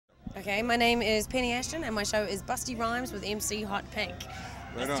Okay, my name is Penny Ashton, and my show is Busty Rhymes with MC Hot Pink.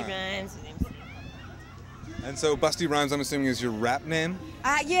 Right Busty on. Rhymes with MC. And so Busty Rhymes, I'm assuming, is your rap name?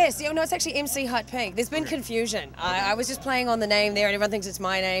 Yes. Yeah, no, it's actually MC Hot Pink. There's been confusion. I was just playing on the name there, and everyone thinks it's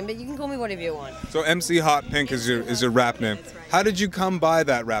my name, but you can call me whatever you want. So MC Hot Pink is your rap name. That's right. How did you come by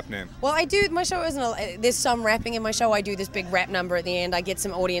that rap name? Well, I do. My show isn't. There's some rapping in my show. I do this big rap number at the end. I get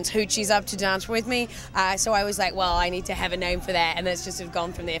some audience hoochies up to dance with me. So I was like, well, I need to have a name for that, and it's just sort of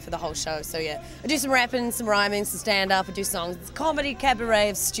gone from there for the whole show. So yeah, I do some rapping, some rhyming, some stand-up. I do songs. It's comedy cabaret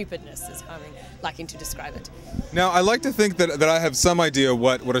of stupidness, is how I'm liking to describe it. Now, I like to think that I have some idea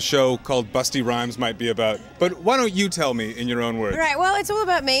what a show called Busty Rhymes might be about, but why don't you tell me in your own words? Right, well, it's all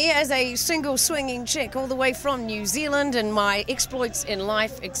about me as a single swinging chick all the way from New Zealand and my exploits in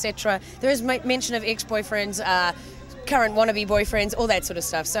life, etc. There is mention of ex-boyfriends, current wannabe boyfriends, all that sort of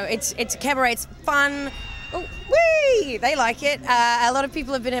stuff. So it's a cabaret, it's fun. Oh, whee! They like it. A lot of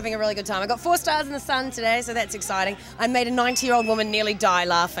people have been having a really good time. I got 4 stars in the sun today, so that's exciting. I made a 90-year-old woman nearly die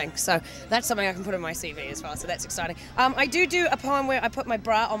laughing, so that's something I can put on my CV as well, so that's exciting. I do a poem where I put my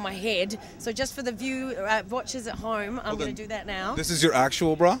bra on my head, so just for the watchers at home, I'm going to do that now. This is your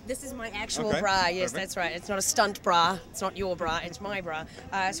actual bra? This is my actual bra, yes, that's right. It's not a stunt bra, it's not your bra, it's my bra.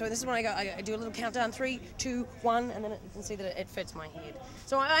 So this is when I do a little countdown, 3, 2, 1, and then you can see that it fits my head.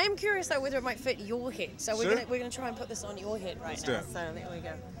 So I am curious though whether it might fit your head. So we're gonna try and put this on your head right now. So there we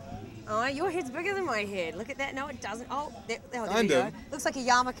go. Oh, your head's bigger than my head. Look at that. No, it doesn't. Oh, there we go. Looks like a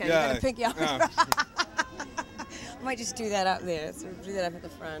yarmulke. Yeah. You got a pink yarmulke. I might just do that up there. So do that up at the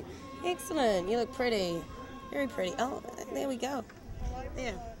front. Excellent. You look pretty. Very pretty. Oh, there we go.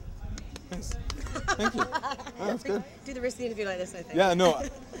 There. Nice. Thank you. Oh, that's good. Do the rest of the interview like this, I think. Yeah, no,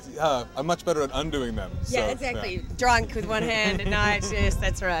 I'm much better at undoing them. Yeah, so, exactly. Yeah. Drunk with one hand at night. Yes,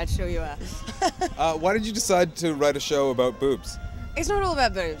 that's right. Sure you are. Why did you decide to write a show about boobs? It's not all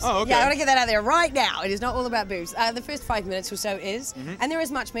about boobs. Oh, okay. Yeah, I want to get that out there right now. It is not all about boobs. The first 5 minutes or so is, and there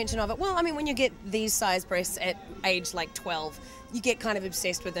is much mention of it. Well, I mean, when you get these size breasts at age like 12, you get kind of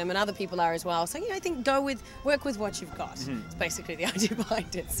obsessed with them, and other people are as well. So, I think work with what you've got. It's basically the idea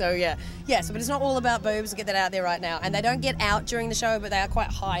behind it. So, yeah. So, but it's not all about boobs. I'll get that out there right now. And they don't get out during the show, but they are quite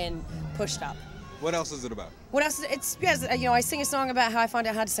high and pushed up. What else is it about? What else? I sing a song about how I find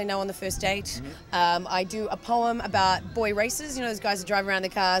it hard to say no on the first date. I do a poem about boy racers. Those guys who drive around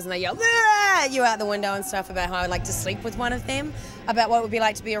their cars and they yell "Ah!" at you out the window and stuff, about how I like to sleep with one of them, about what it would be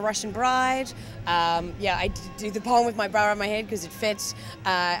like to be a Russian bride. I do the poem with my bra on my head because it fits.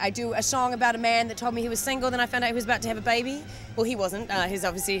 I do a song about a man that told me he was single, then I found out he was about to have a baby. Well, he wasn't.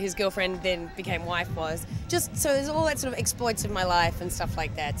 Obviously his girlfriend then became wife was. Just so there's all that sort of exploits of my life and stuff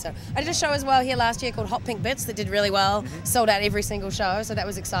like that. So I did a show as well here last year called Hot Pink Bits that did really well. Sold out every single show, so that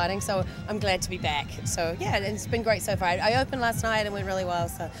was exciting. So I'm glad to be back. So yeah, it's been great so far. I opened last night and went really well.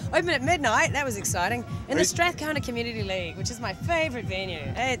 So opened at midnight. That was exciting. In the Strathcona Community League, which is my favourite venue.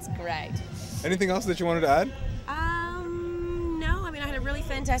 It's great. Anything else that you wanted to add? No, I mean, I had a really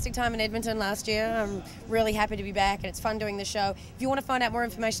fantastic time in Edmonton last year. I'm really happy to be back, and it's fun doing the show. If you want to find out more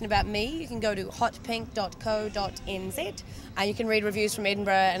information about me, you can go to hotpink.co.nz. You can read reviews from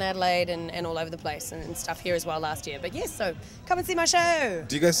Edinburgh and Adelaide and all over the place and stuff here as well last year. But yes, so come and see my show.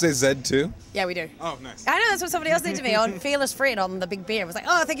 Do you guys say Z too? Yeah, we do. Oh, nice. I know, that's what somebody else said to me on Fearless Fred on the Big Bear. I was like,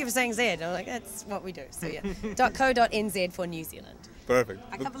 oh, thank you for saying Z. And I'm like, that's what we do. So yeah, .co.nz for New Zealand. Perfect.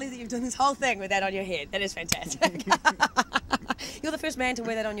 I can't believe that you've done this whole thing with that on your head. That is fantastic. You're the first man to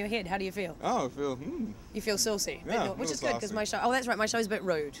wear that on your head. How do you feel? Oh, I feel... You feel saucy. Yeah, which is good because my show... Oh, that's right. My show's a bit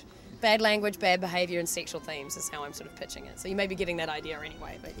rude. Bad language, bad behaviour and sexual themes is how I'm sort of pitching it. So you may be getting that idea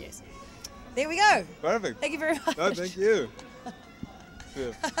anyway, but yes. There we go. Perfect. Thank you very much. No, thank you.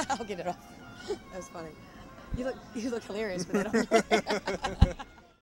 Yeah. I'll get it off. That was funny. You look hilarious with that on.